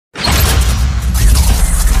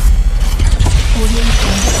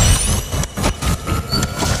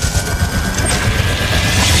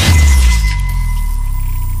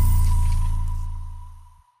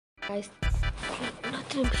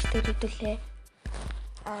хэдүүлээ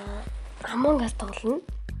Among Us тоглоно.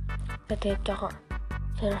 Тэгээд жоохон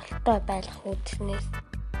сонирхолтой байх үдснээс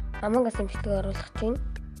Among Us-ын бичлэг оруулах чинь.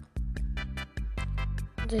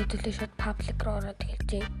 Хэдүүлээ шууд public руу ороод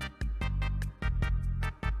хэлжээ.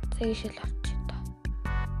 Сэшэл орчихдоо.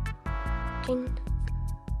 Чин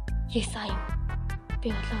yes I am. Би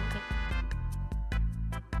болон гэх.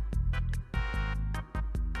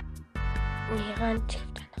 Ниган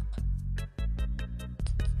чихтэй нах.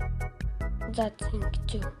 За ингэж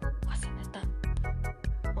юу бас надаа.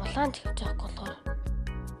 Улаан чихж байгаа болохоор.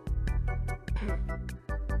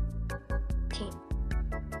 Тийм.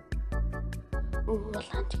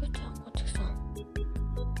 Улаан чихж байгаа гэсэн.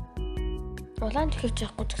 Улаан чихж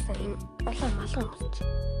байгаа гэсэн энэ улаан малгай өмсч.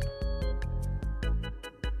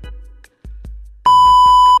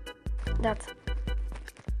 That's.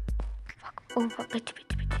 Fuck. Бит.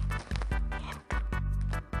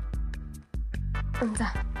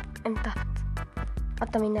 Эмтат.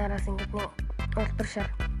 Одоо миний араас ингэж нэг улбар шар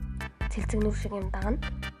цэлцэг нүр шиг юм дагна.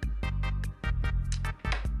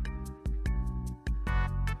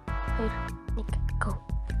 2 1 go.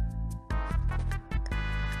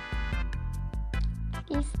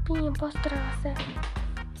 Испи импостор-аас.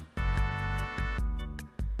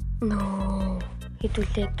 No.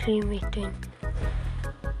 Хэдүүлээ Crewmate-Ууд.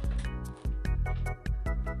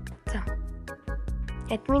 За.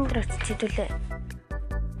 Админ дээр очиж хэдүүлээ.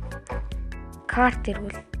 Карт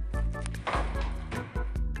ирвэл.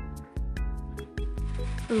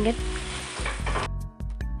 Ингээд.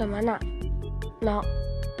 Манай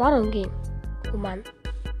бар өнгийн хүмүүс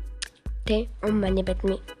тэ өмнө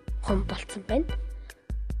бадми хом болцсон байна.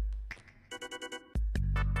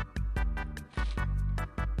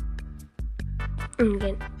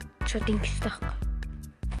 Ингээд шууд ингэж таахгүй.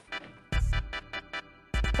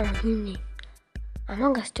 Хиний.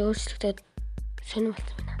 Among Us өөрчлөгдөд сонирм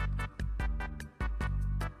болсон байна.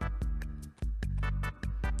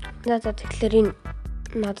 За тэгэхээр энэ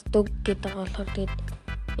надад өг гэдэг байгаа болохоор тэгээд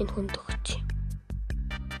энэ хүнд өгч.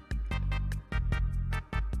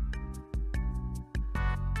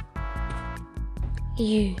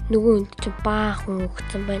 Нөгөө хүнд чи баахан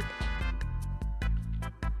өгсөн байна.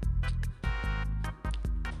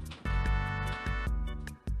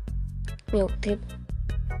 Тэгээд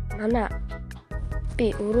манай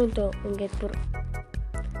би өрөөндөө ингээд бүр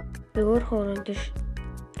би өөр өрөөнд биш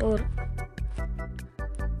өөр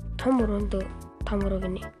том өрөөндөө том өрөөг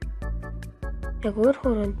яг өөр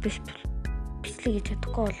өрөөнд биш бичлэг хийж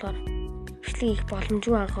чадахгүй болохоор бичлэг их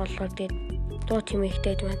боломжгүй байгаа болохоор тэгээд дуу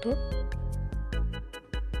чимээгтэй байж магадгүй.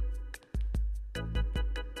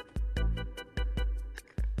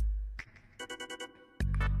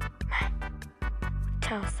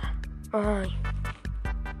 Чааса.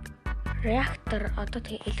 Реактор одоо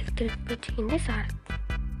тэгээ электрик бич эндээс хараад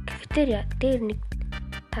кафетерия дээр нэг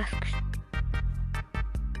таск шүү.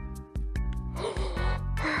 Oh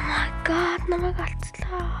my god, намайг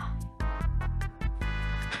алцлаа.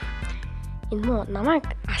 Энэ муу намайг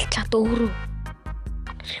алчаад өөрөө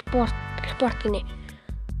репорт гинэ.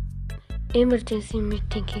 Emergency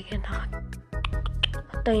meeting хийгээд байгаа.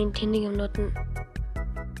 Одоо энэ тэнийг юмнууд нь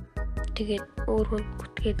тэгээд өөр хүнд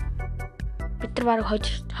бүтгээд бид нар баг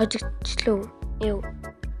хожигчлөө.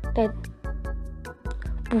 Тэгээд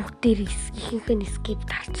бүгдээр ихэнх нь skip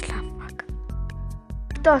тарчлаа баг.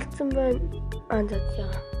 Бид олцсон байна.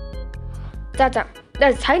 За.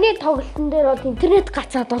 Саяны тоглолтын дээр бол интернет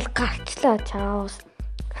гацаад бол гарчлаа чаавс.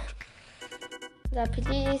 За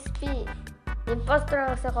please би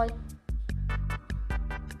импостор-аас гоё.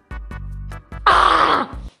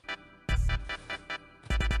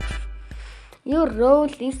 Your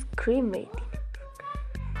role is Crewmate.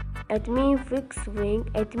 Admin fix wing,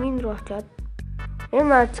 admin руу очоод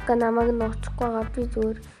энэ очка намайг нуучихгүй байгаа би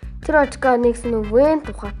зүгээр тэр очка нэгс нэг вэн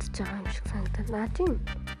тухайтж байгаа юм шиг санагдаад наа тийм.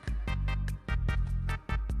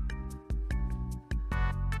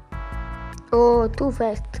 Oh, too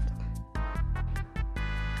fast.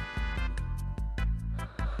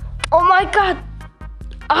 Oh my god.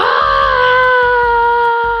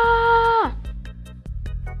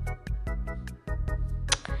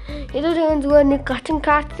 Эдгээр зүгээр нэг гачин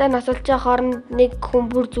карттай насулж байгаа хооронд нэг хүн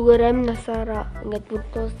бүр зүгээр амь насаараа ингээд бүр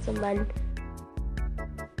дууссан байна.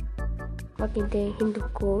 Магинтэй хинд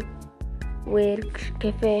өгөө. Work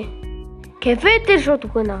cafe. Cafe дээр шууд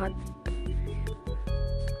өгөө нагаад.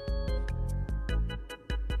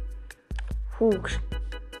 Хүүгш.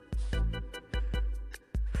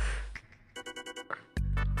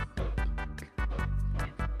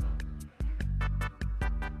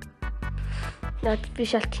 Наад би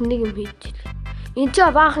шал тэнэг юм хийж. Энд ч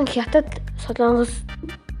баахан хятад солонгос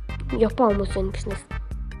Япон хүмүүс энэ бизнес.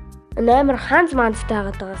 Амар ханз манзтай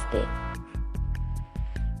хагаад байгаа сте.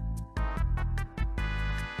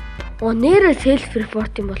 Оо нэрээ self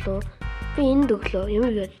report юм болов. Би энд өглөө юм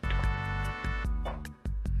яд.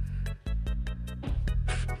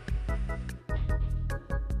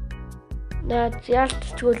 Наад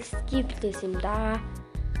ялцчгүй skip дэс юм да.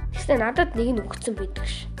 Тэгсэн надад нэг нь өгсөн байдаг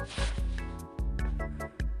ш.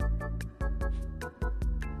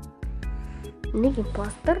 Нэг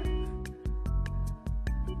импостер.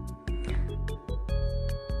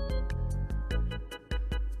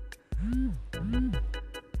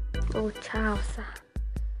 Оо чаавса.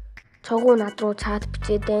 Цогоо над руу чат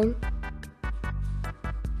бичээд байна.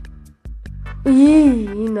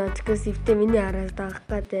 Энэ ажгаас ивтэ миний хараад авах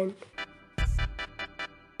гээд байна.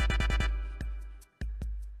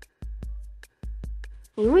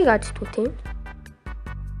 Юмыг ажтгүй тийм.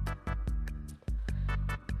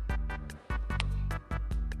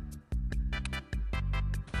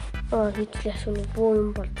 Хийлээ шүний бөө юм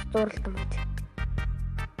бол зурлалтан мэт.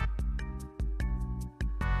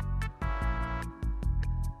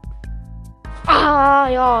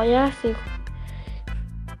 Яасыг.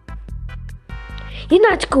 Энэ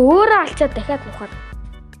ажиг өөрөө алчаад дахиад нухаад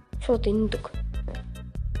шууд эндэг.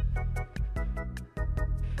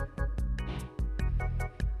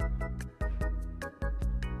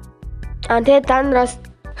 Тэгээд данраас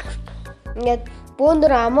ингээд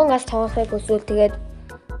бөөндөр амангаас тоглохыг өсвөл тэгээд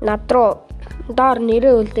над руу доор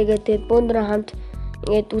нэрээ үлдээгээд тэгээд бөөндөр хамт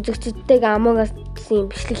ингээд үзэгчдтэйгээ амангаас гэсэн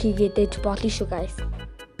бичлэг хийгээд ээж болно шүү guys.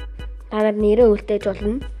 Та нар нэрээ үлдээж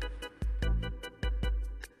болно.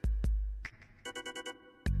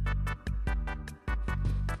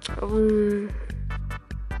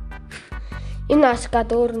 Энэ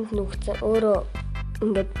ашгад өөрөнд нүгцэн өөрөө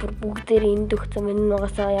ингээд бүгдээр энд өгсөн минь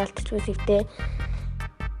нугасаа яалтчгүй сэвтэй.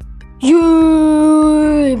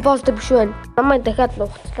 Импостер биш байна. Намайг дахиад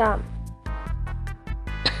нугацлаа.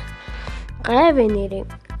 Гайвэ нэрээ.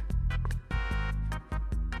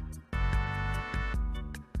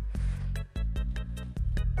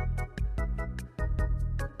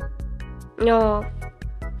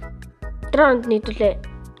 Тронд нийтүүлээ.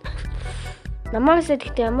 Намайгсаа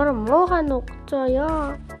тэгтээ ямар муухай нугацаа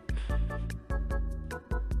яа.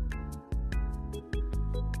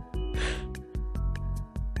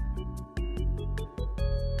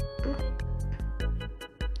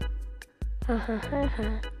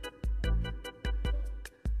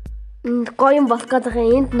 Гоё юм болох гэдэг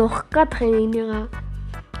юм энд нухах гэдэг юм энийгээ.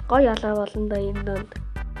 Гоё ялгаа болно да энэ донд.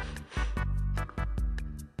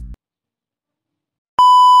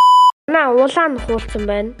 Улаан хуулсан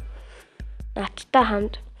байна. Наттай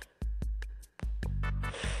хамт.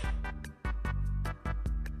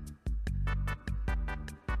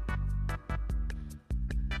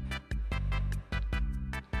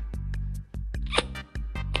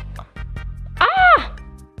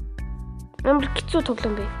 Ямар хэцүү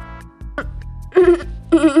тоглоом бэ?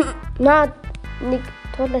 Наад нэг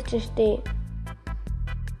туулаач штэ.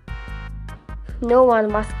 No one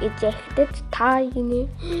must ejected. Та гинэ.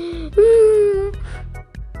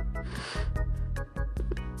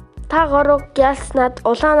 Та горог ялснаад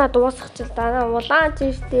улаанаа дуусгачих даа. Улаан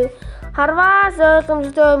ч штэ. Харваас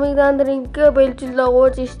ойлгомжтой юмыг дандар ингээ бэлжлээ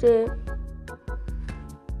гооч штэ.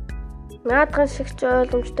 Наадхан шиг ч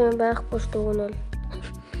ойлгомжтой юм байхгүй штэ уг нь бол.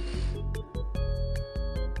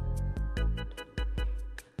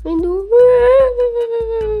 Миний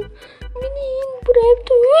брэнд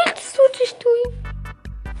үйл сууж штүй.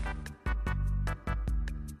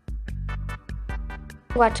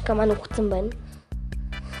 Вачка маань өгсөн байна.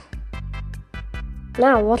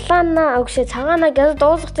 Улаана өгшөө цагаана гэж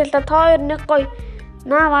дуусгачлаа та хоёр нэг гоё.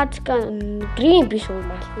 Вачка грин биш үү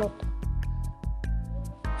малнууд.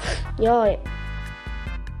 Яа.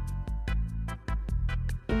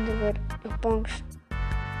 Индээр бонш.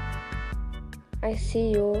 I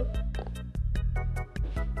see you.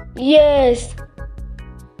 Yes.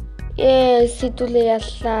 Сэтүүлээ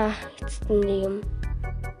яллаа. Эцэст нэг юм.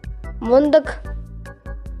 Мундаг.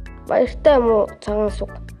 Баяртай юм уу цагаан суг.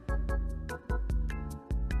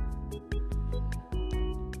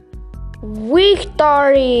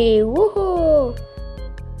 Victory! Woohoo!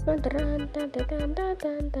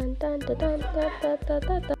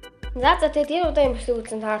 За тэгээд энэ удаа юм бичлэг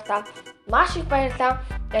үзсэн таартай маш их баярлалаа.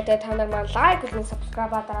 Тэгээд та нар маань лайк болон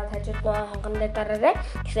subscribe дараа тажид хонгон дээр дараарай.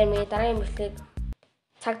 Тэгэхээр миний дараагийн бичлэг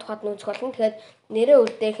цаг тухайд үзэх болно. Тэгэхээр нэрээ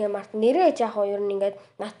үлдээх юм арт нэрээ яах вэ? Ер нь ингээд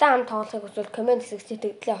наттай хамт тоглохыг хүсвэл комент хэсэгт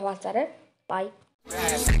сэтгэлдээ хуваалцаарай. Bye.